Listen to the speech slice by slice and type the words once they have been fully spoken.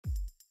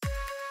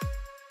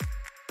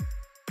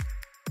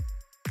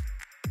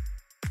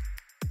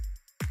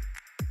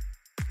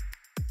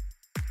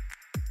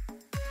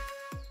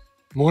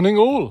Morning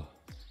all,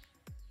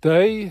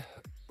 day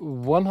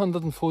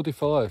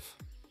 145.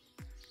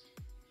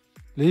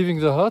 Leaving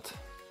the hut,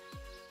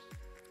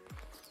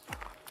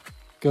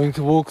 going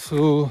to walk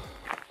through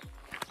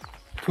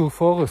 2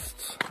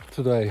 forests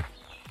today.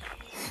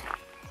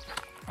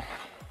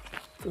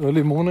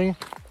 Early morning.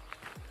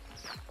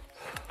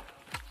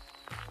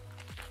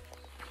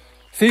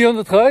 See you on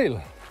the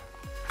trail.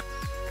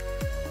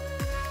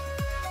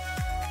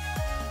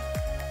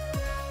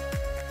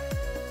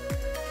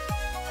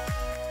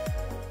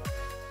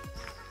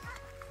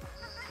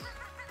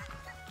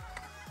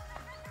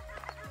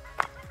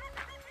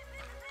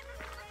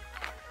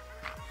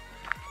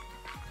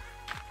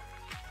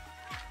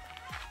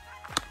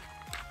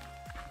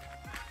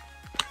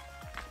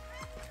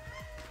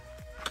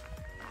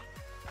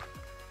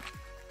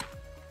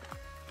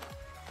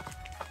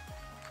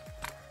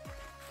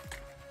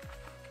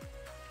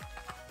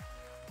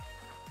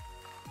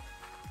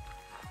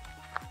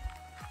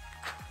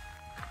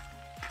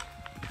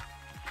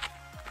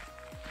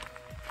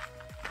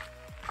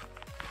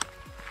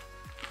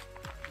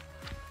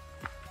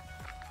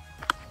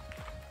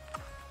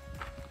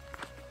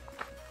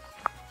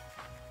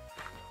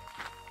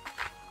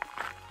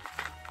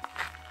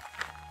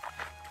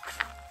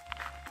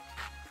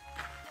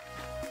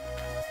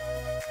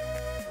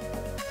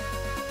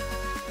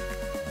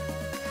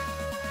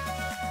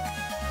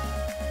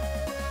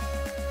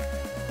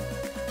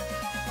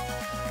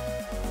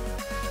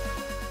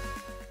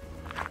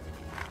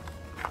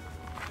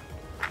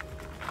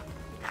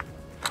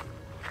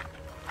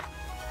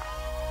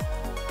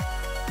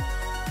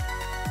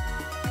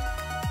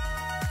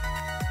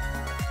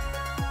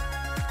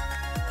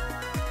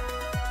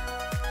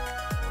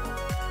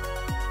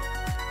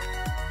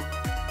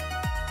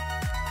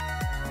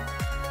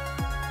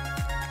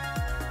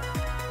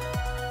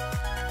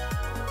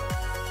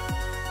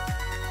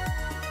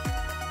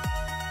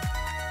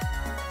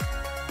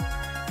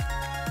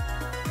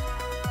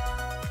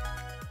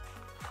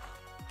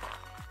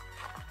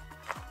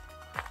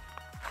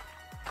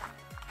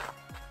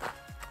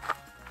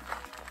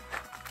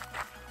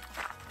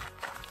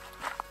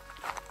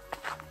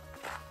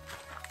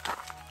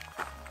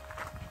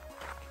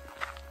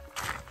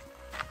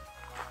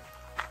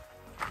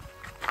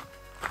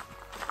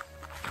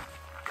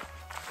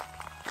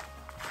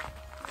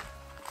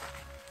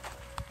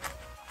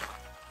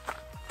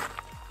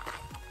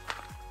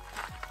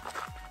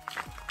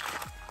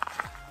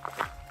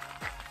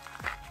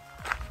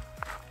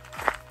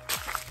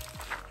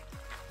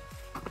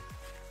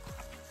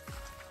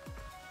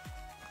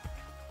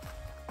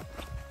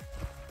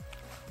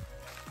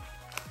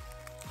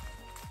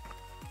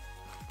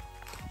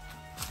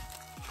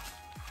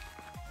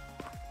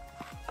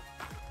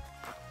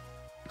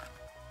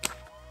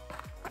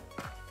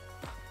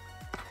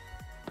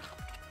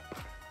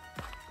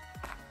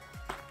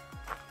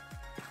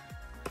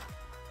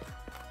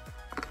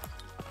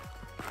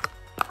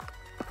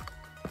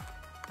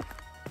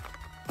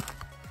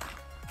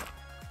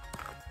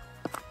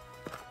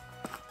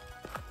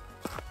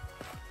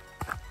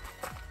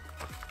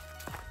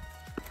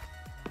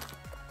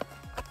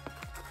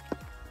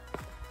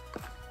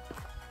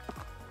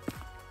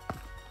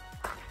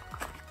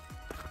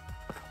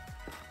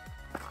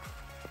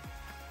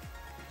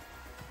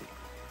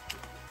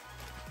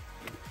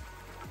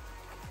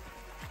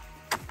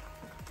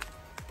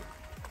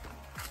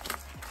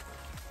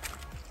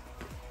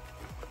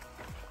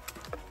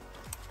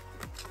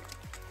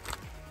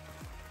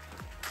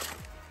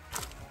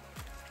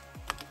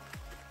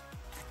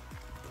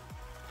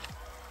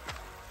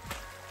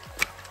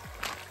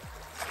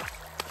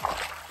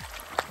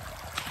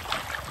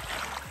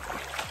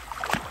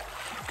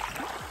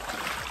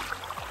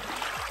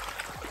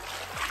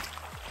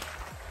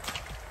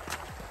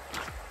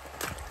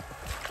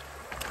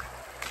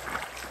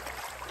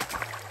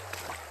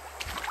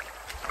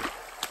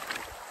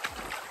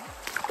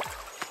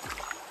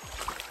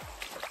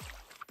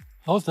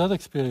 How's that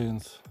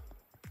experience?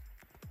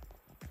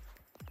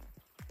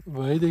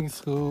 Wading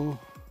through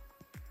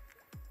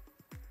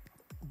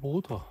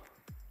water.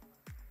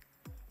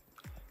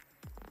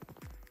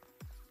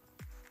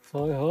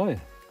 Thigh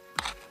high,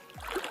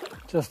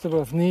 just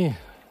above knee.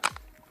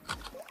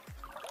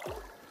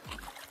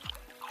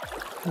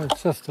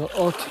 It's just an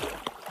odd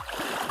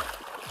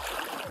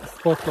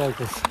spot like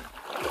this.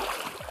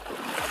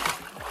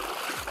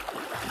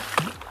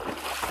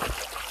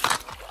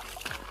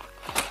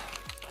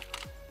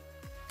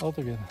 Out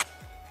again.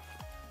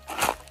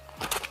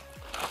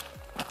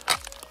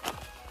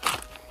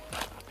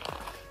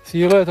 See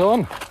you later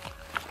on.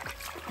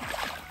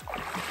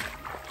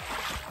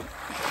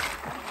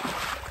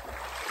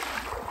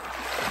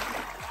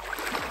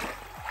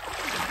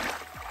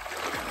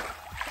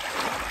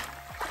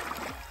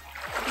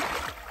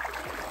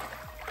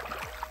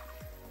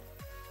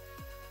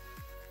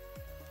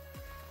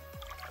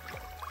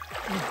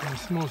 Oh,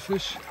 small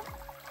fish.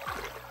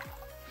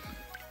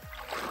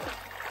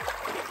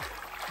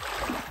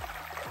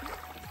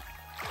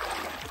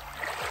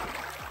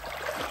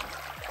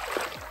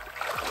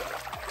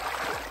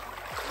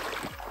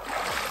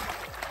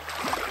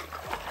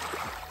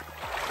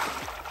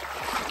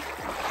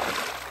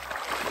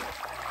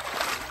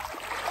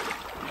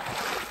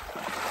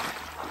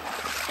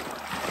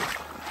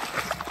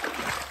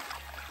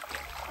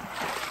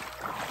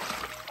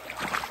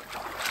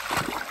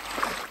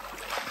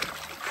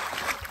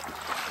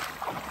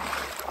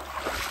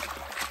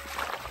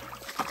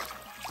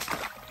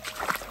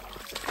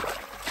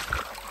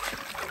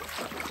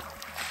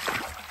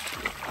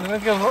 And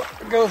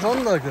it goes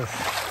on like this.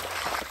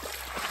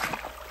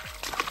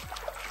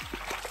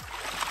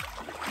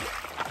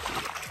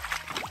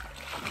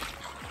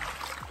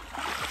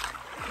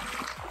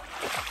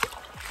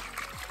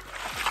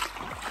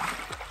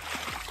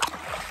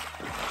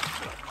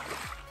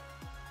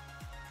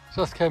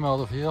 Just came out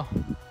of here.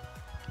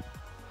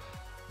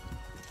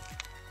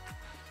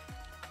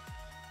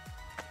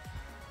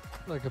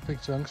 Like a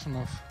big junction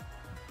of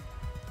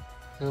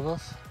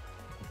rivers.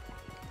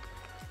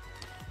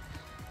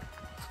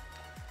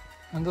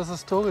 And there's a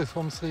story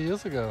from 3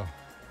 years ago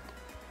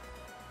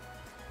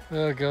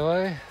where a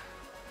guy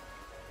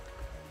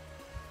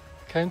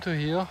came to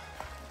here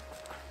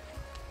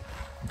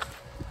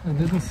and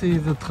didn't see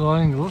the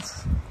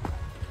triangles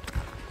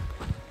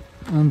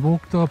and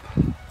walked up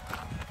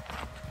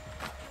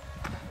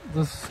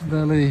this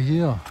valley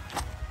here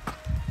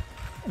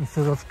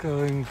instead of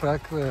going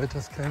back where it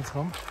just came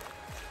from.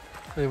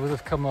 They would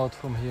have come out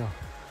from here.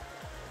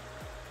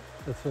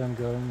 That's where I'm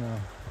going now.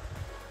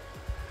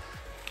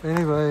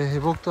 Anyway, he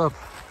walked up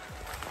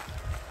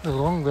the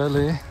long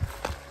valley.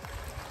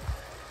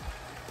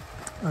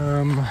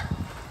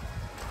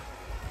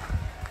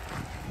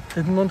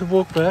 Didn't want to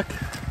walk back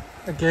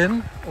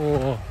again,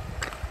 or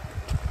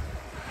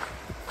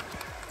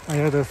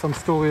yeah, there's some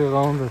story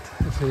around it.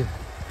 If he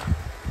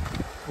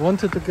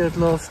wanted to get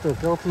lost or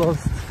got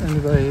lost,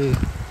 anyway, he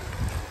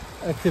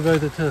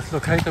activated his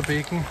locator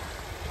beacon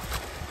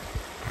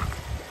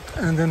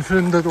and then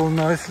filmed it all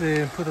nicely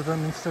and put it on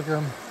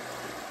Instagram.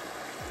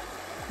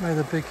 Made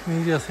a big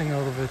media thing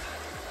out of it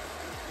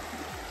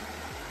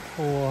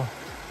for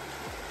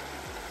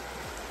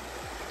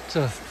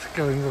just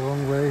going the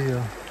wrong way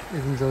here,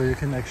 even though you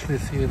can actually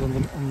see it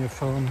on your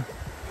phone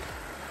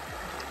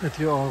that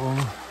you are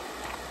wrong.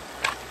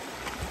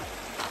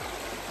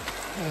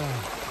 Yeah.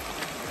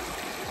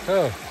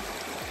 So,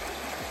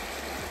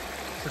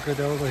 let's get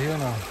over here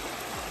now.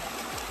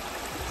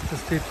 It's too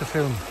steep to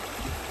film.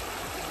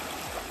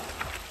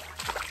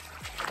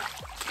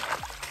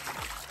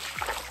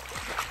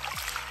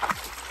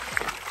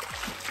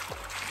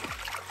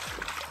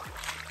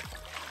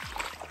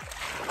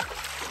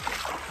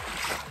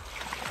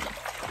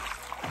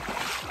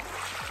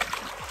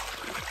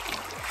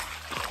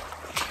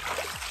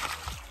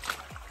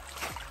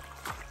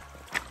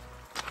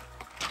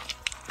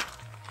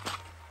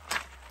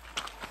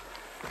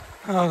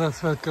 Oh,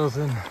 that's where it goes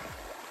in.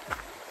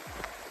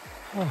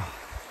 Oh,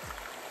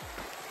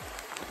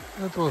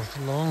 that was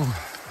long.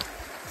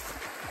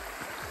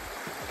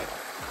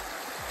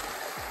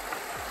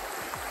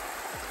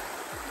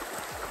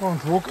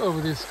 Can't walk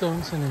over these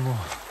stones anymore.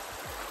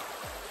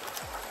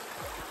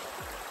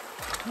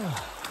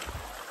 Oh.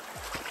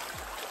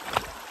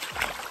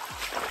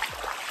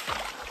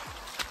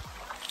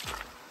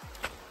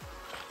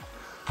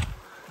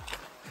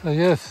 So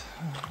yes,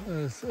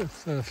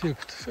 it's a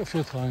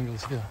few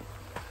triangles here.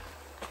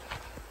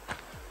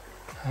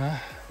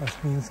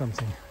 Must mean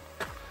something.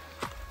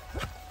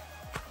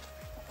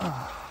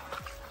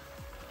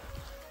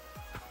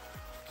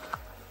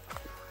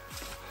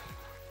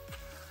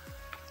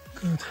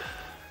 Good.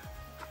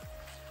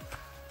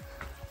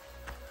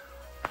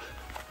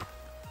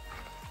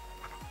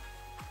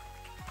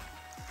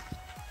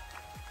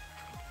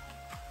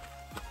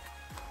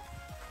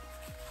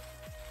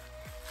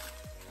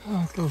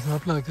 Oh, it goes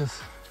up like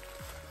this.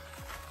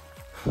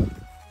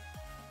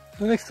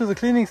 So next to the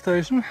cleaning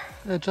station,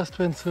 I just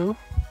went through.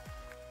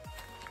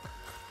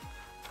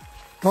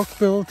 Doc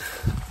built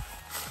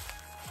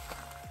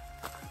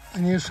a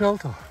new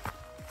shelter,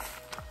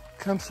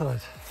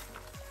 campsite,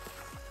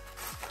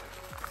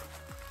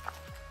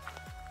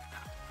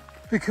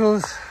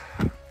 because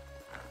the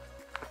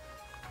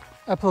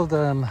Apple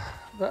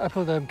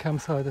Dam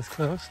campsite is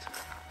closed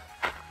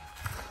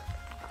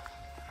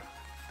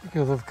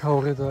because of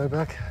cowrie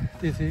dieback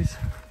disease.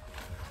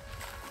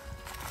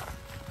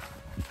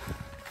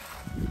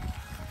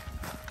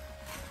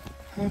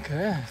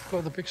 Okay, it's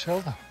got a big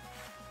shelter.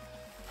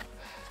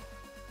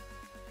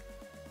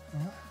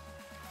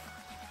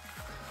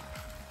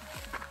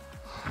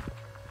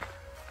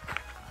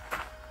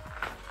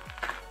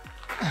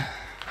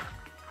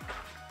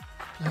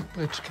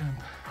 Bridge camp.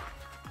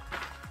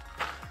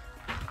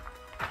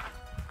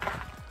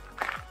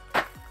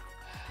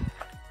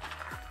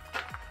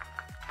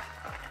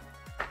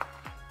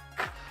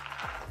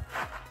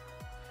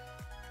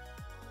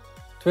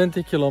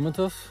 "20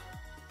 kilometers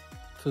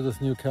to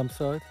this new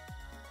campsite.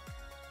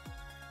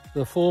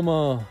 The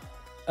former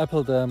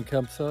Apple Dam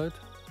campsite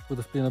would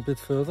have been a bit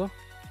further,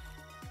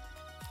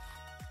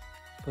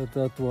 but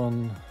that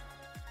one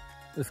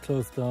is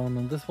closed down,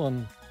 and this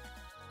one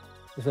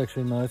is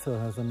actually nicer,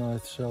 has a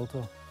nice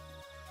shelter.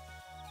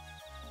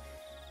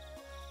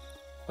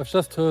 I've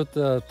just heard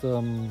that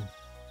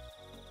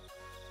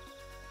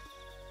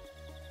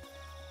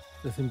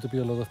there seem to be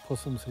a lot of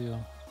possums here.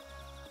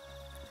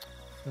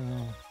 So,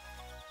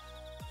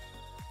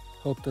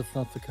 hope that's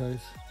not the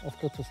case. I've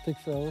got the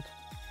sticks out.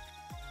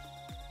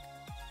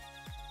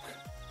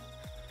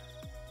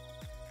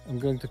 I'm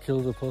going to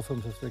kill the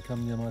possums if they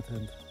come near my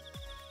tent.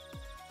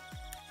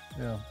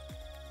 Yeah.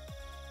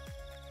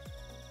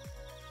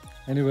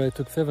 Anyway, it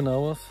took 7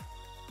 hours.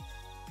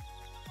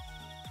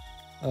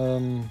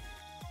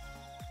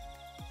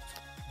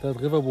 That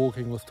river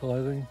walking was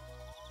tiring.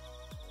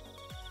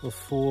 It was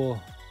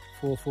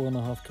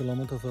 4.5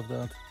 kilometers of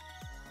that.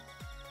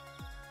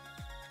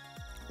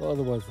 But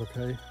otherwise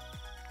okay.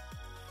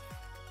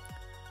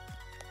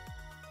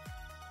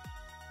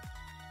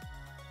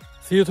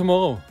 See you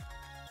tomorrow.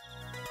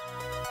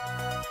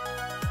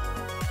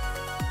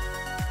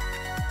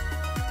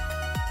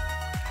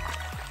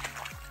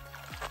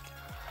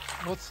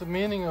 What's the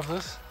meaning of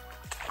this?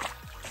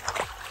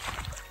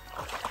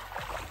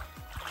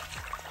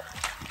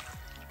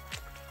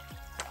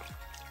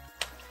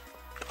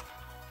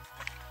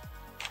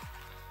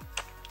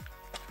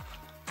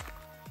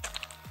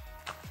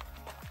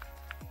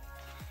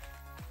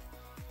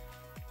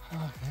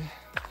 Okay.